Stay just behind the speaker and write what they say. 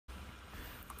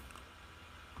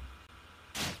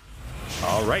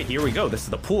All right, here we go. This is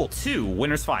the Pool 2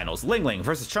 Winners Finals. Ling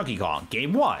versus ChunkyKong.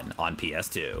 Game 1 on PS2.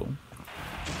 3,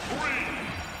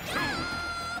 2,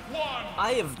 1.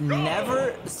 I have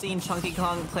never seen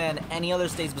ChunkyKong play on any other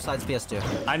stage besides PS2.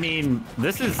 I mean,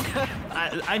 this is,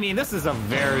 I mean, this is a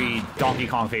very Donkey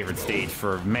Kong favorite stage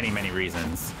for many, many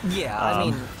reasons. Yeah, I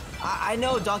mean, I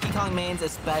know Donkey Kong mains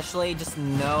especially just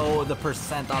know the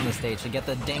percent on the stage to get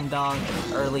the ding-dong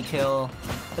early kill.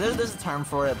 There's a term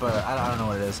for it, but I don't know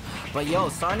what it is. But yo,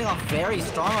 starting off very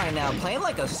strong right now, playing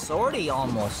like a swordy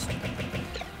almost.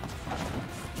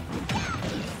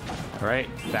 All right,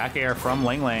 back air from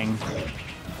Ling.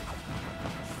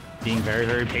 Being very,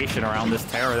 very patient around this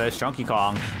terror that is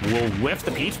ChunkyKong. Will whiff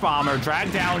the Peach Bomber,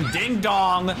 drag down Ding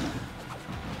Dong.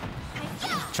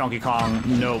 ChunkyKong,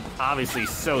 nope. Obviously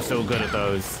so good at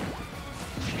those.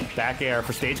 Back air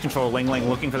for stage control. Ling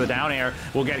looking for the down air.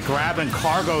 Will get grab and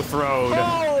cargo throwed.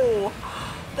 Oh!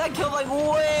 That killed like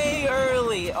way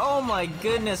early. Oh my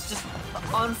goodness, just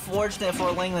unfortunate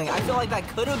for Ling. I feel like that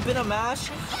could have been a mash,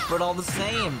 but all the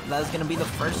same, that is going to be the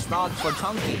first stock for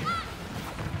Chunky.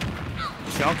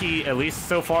 Chunky, at least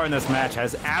so far in this match,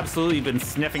 has absolutely been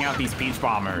sniffing out these Peach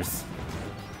Bombers.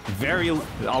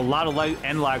 A lot of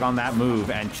end lag on that move,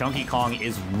 and ChunkyKong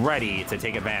is ready to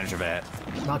take advantage of it.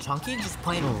 Now Chunky just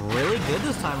playing really good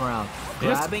this time around.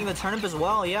 Grabbing the turnip as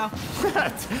well, yeah.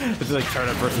 It's like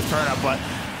turnip versus turnip, but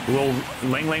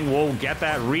Ling will get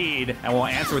that read and will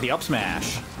answer with the up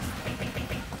smash.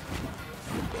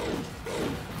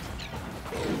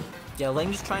 Yeah,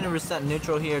 Ling just trying to reset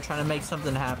neutral here, trying to make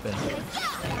something happen.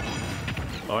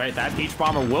 All right, that Peach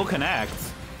Bomber will connect.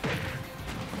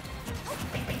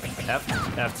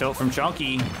 F tilt from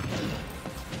Chunky.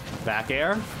 Back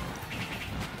air.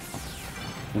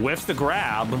 Whiffs the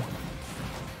grab.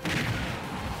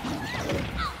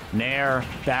 Nair,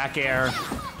 back air.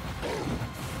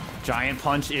 Giant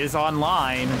punch is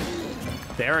online.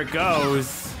 There it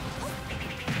goes.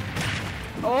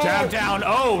 Oh. Jab down.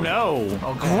 Oh no.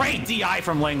 Okay. Great DI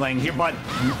from Ling here, but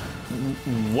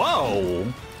whoa.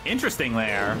 Interesting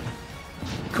there.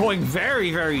 Going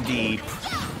very, very deep.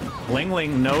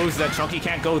 Ling knows that Chunky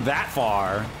can't go that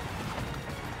far.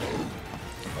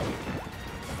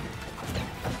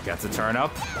 Gets a turn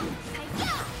up.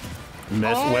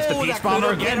 Miss with the Peach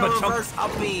Bomber again, but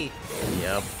Chunky.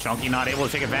 Yep, Chunky not able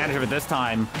to take advantage of it this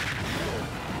time.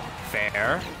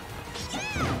 Fair.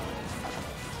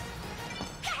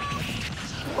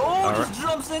 Oh, just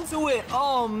jumps into it.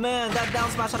 Oh man, that down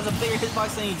smash has a bigger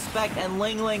hitbox than you expect, and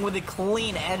Ling with a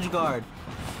clean edge guard.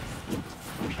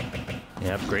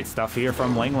 Yep, great stuff here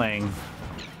from Ling.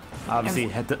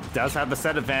 Obviously, does have the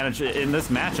set advantage in this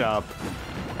matchup.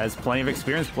 Has plenty of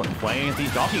experience playing against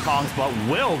these Donkey Kongs, but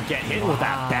will get hit with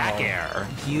that back air.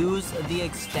 Use the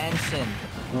extension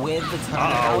with the turn.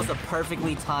 That was a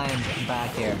perfectly timed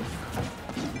back air.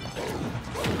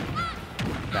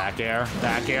 Back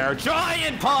air,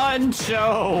 giant punch!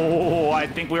 Oh, I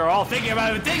think we were all thinking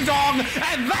about it. Ding dong,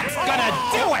 and that's gonna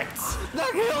do it!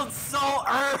 That killed so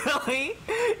early!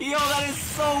 Yo, that is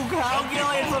so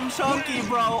calculated from Chunky,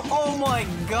 bro. Oh my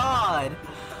god.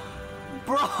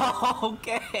 Bro,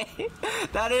 okay.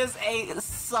 That is a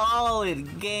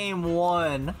solid game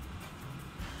 1.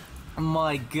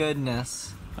 My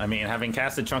goodness. I mean, having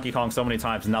casted ChunkyKong so many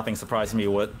times, nothing surprises me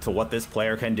to what this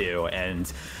player can do.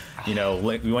 And, you know,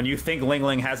 when you think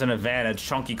Ling has an advantage,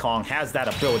 ChunkyKong has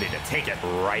that ability to take it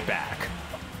right back.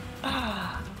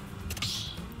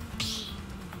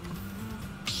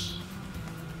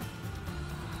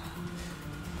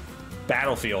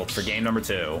 Battlefield for game number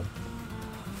 2.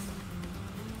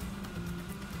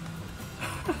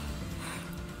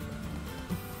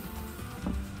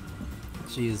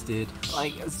 Jeez, dude.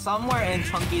 Like, somewhere in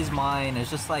Chunky's mind, it's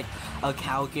just like a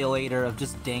calculator of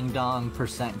just ding-dong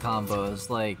percent combos.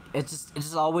 Like, it's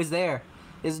just always there.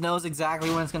 It knows exactly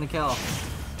when it's gonna kill.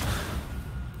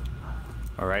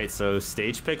 Alright, so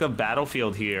stage pick of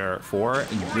Battlefield here for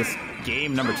this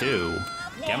game number 2.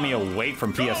 Get me away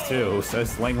from PS2,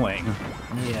 says Ling.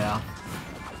 Yeah.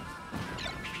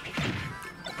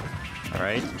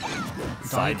 Alright.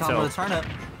 Side tilt. With a turnip.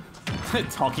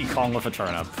 Donkey Kong with a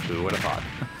turnip. Who would have thought?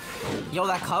 Yo,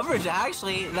 that coverage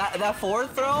actually, that forward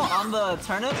throw on the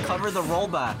turnip covered the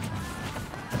rollback.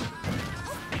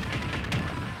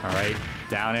 Alright,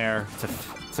 down air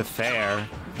to fair.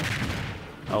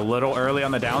 A little early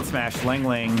on the down smash,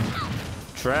 Ling.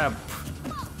 Trip.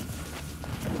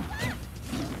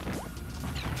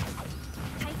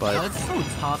 But it's so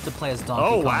tough to play as Donkey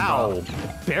Kong. Oh wow!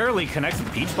 Barely connects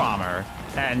with Peach Bomber.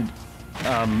 And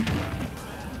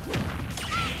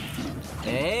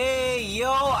hey,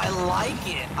 yo, I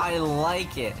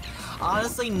like it.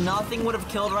 Honestly, nothing would have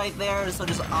killed right there, so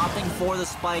just opting for the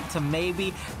spike to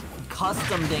maybe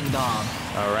custom Ding Dong.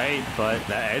 All right, but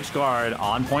that edge guard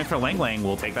on point for Ling Ling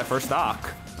will take that first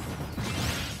stock.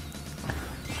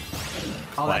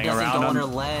 Oh, that doesn't go under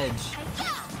ledge.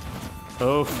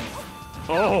 Oh.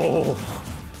 Oh.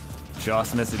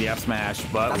 Just missed the F smash,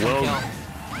 but will.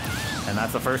 And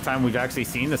that's the first time we've actually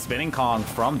seen the spinning Kong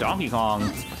from Donkey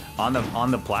Kong on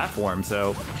the platform.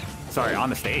 So, sorry, on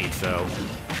the stage. So,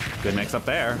 good mix up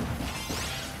there.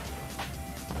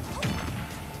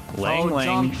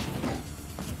 Ling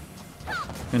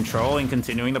controlling,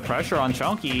 continuing the pressure on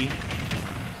Chunky.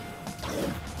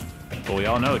 But we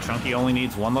all know Chunky only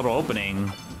needs one little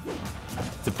opening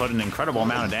to put an incredible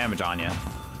amount of damage on you.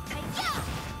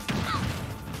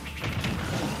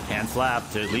 Hand slap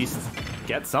to at least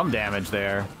get some damage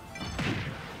there.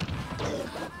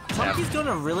 Chunky's doing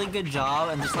a really good job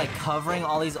and just like covering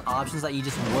all these options that you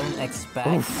just wouldn't expect.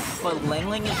 Oof. But Ling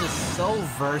Ling is just so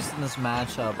versed in this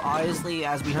matchup. Obviously,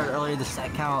 as we heard earlier, the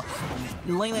set count,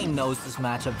 Ling Ling knows this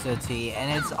matchup to a T,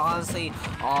 and it's honestly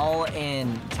all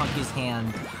in Chunky's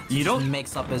hand. You don't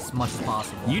mix up as much as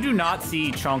possible. You do not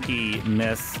see Chunky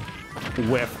miss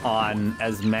whiff on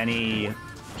as many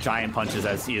giant punches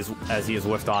as he is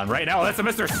whiffed on right now. That's a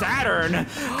Mr. Saturn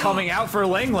coming out for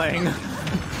Ling Ling.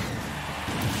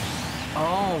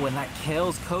 Oh, and that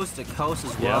kills coast to coast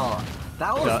as well.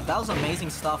 Yep. That was amazing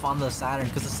stuff on the Saturn,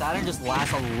 because the Saturn just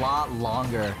lasts a lot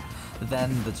longer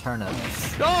than the turnip.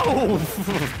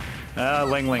 Oh!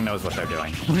 Ling Ling knows what they're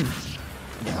doing.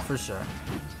 Yeah, for sure.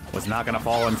 Was not going to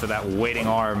fall into that waiting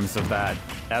arms of that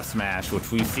F smash,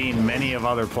 which we've seen many of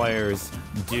other players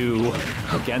do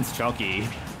against Chunky.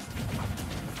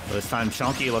 This time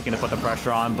Chunky looking to put the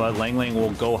pressure on, but Ling Ling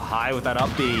will go high with that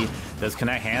up B. Does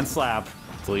connect hand slap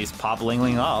to at least pop Ling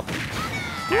Ling up.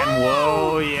 And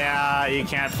whoa, yeah, you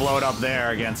can't float up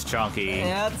there against Chunky.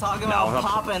 Yeah, talking about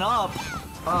popping up.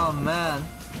 Oh, man.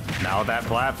 Now with that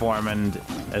platform, and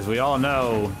as we all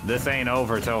know, this ain't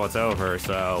over till it's over,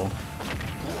 so...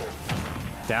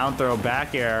 Down throw,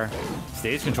 back air,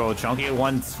 stage control. Chunky at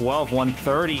 112,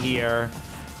 130 here.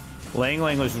 Ling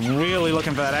Ling was really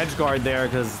looking for that edge guard there,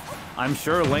 because I'm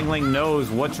sure Ling Ling knows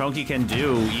what Chunky can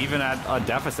do, even at a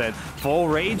deficit. Full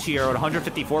rage here at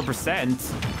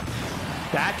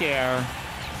 154%. Back air,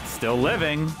 still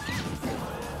living.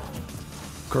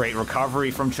 Great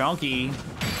recovery from Chunky.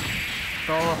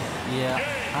 Oh, yeah,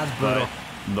 that's brutal.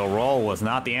 But the roll was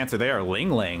not the answer there.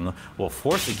 Ling Ling will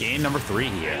force a game number 3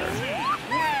 here.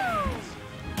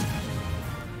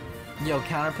 Yo,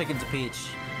 counter pick into Peach.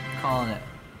 Calling it.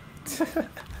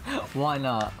 Why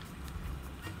not?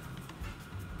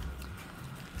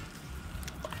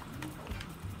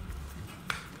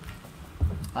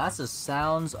 That's the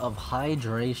sounds of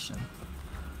hydration.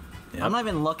 Yep. I'm not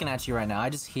even looking at you right now.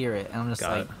 I just hear it, and I'm just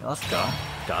like, let's go.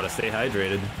 Gotta stay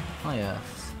hydrated. Oh, yeah.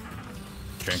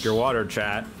 Drink your water,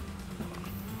 chat.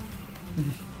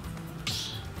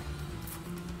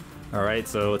 All right,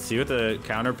 so let's see what the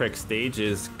counter pick stage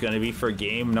is going to be for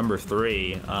game number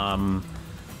 3.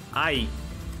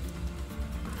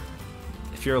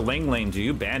 If you're Ling Ling, do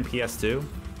you ban PS2?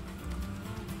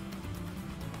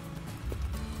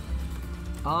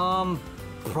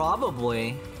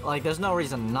 Probably. Like, there's no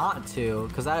reason not to,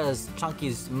 because that is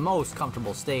Chunky's most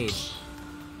comfortable stage.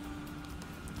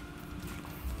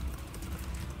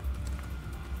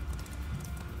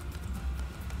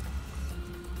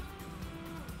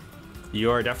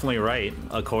 You are definitely right.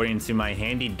 According to my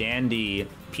handy dandy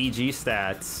PG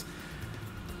stats,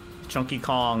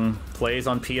 ChunkyKong plays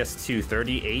on PS2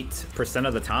 38%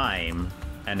 of the time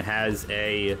and has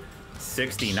a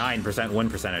 69% win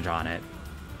percentage on it.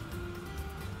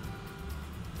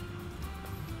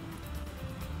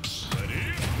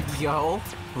 Yo,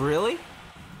 really?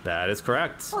 That is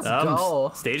correct. Let's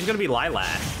go. Stage is going to be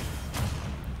Lilat.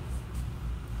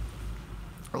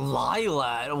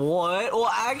 Lilat? What?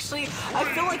 Well, actually, I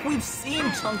feel like we've seen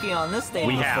Chunky on this stage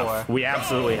before. We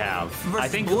absolutely have. Versus I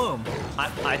think Bloom.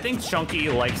 I think Chunky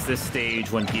likes this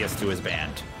stage when PS2 is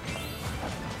banned.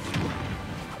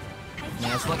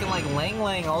 Yeah, it's looking like Ling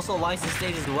Ling also likes the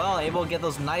stage as well, able to get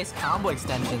those nice combo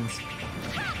extensions.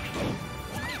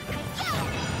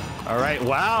 All right,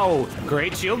 wow,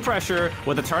 great shield pressure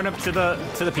with a turn up to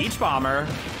the Peach Bomber,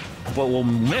 but we'll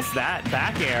miss that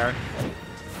back air.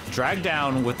 Drag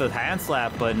down with the hand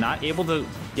slap, but not able to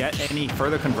get any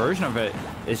further conversion of it.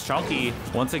 Is Chunky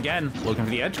once again looking for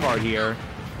the edge guard here?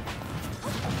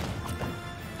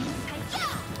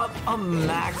 A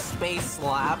max space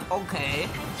slap, okay.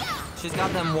 She's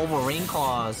got them Wolverine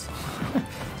claws.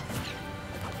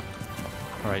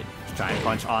 All right, giant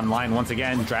punch online once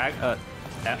again. Drag,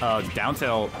 down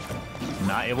tilt,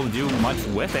 not able to do much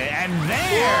with it. And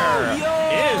there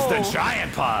is the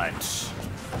giant punch.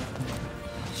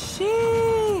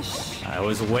 Sheesh. I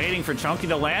was waiting for Chunky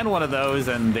to land one of those,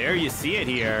 and there you see it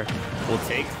here. We'll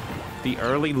take the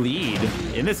early lead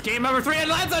in this game number 3, and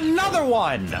lands another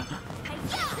one.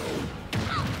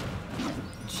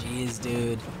 Jeez,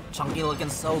 dude. Chunky looking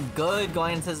so good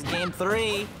going into this game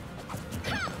 3.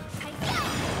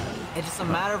 It's just a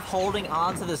matter of holding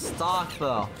on to the stock,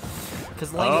 though.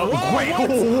 Because Ling... Wait,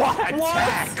 what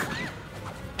attack?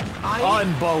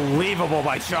 Unbelievable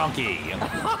by Chunky.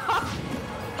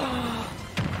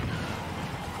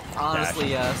 Honestly,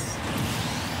 yes.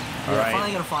 All right.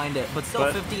 Finally gonna find it, but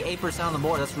still 58% on the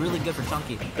board. That's really good for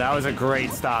Chunky. That was a great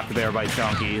stock there by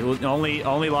Chunky.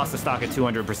 Only lost the stock at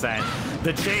 200%.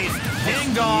 The chase,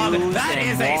 ding dong, that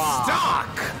is a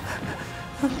stock.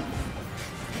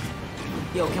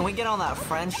 Yo, can we get on that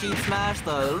friend sheet smash?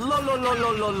 The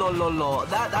lo.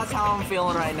 That's how I'm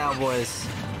feeling right now, boys.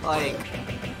 Like,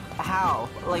 how?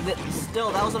 Like,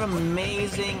 still, that was an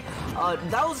amazing.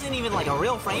 That wasn't even like a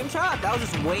real frame trap. That was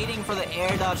just waiting for the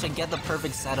air dodge to get the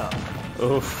perfect setup.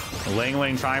 Oof,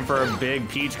 Ling trying for a big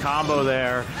Peach combo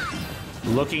there.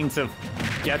 Looking to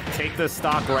take the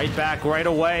stock right back right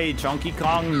away.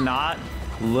 ChunkyKong not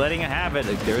letting it have it.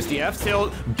 There's the F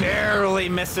tilt, barely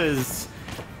misses.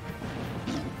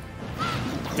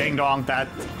 Ding dong, that,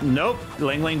 nope.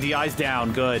 Ling DI's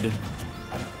down, good.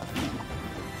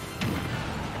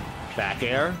 Back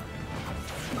air.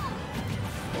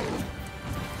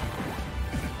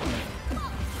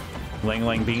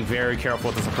 Ling being very careful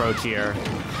with this approach here.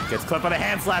 Gets clipped on a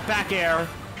hand slap, back air.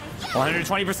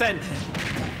 120%.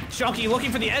 Chunky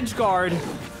looking for the edge guard.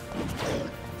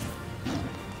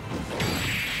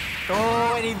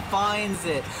 Oh, and he finds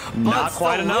it. Not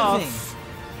quite enough.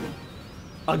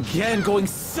 Again, going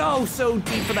so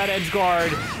deep for that edge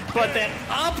guard. But that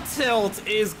up tilt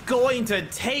is going to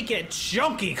take it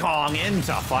ChunkyKong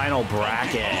into final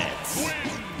bracket.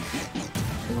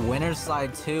 Winner's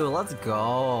side 2, let's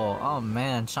go. Oh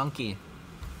man, Chunky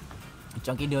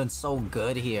doing so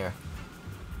good here.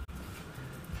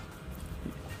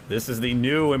 This is the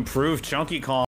new improved ChunkyKong.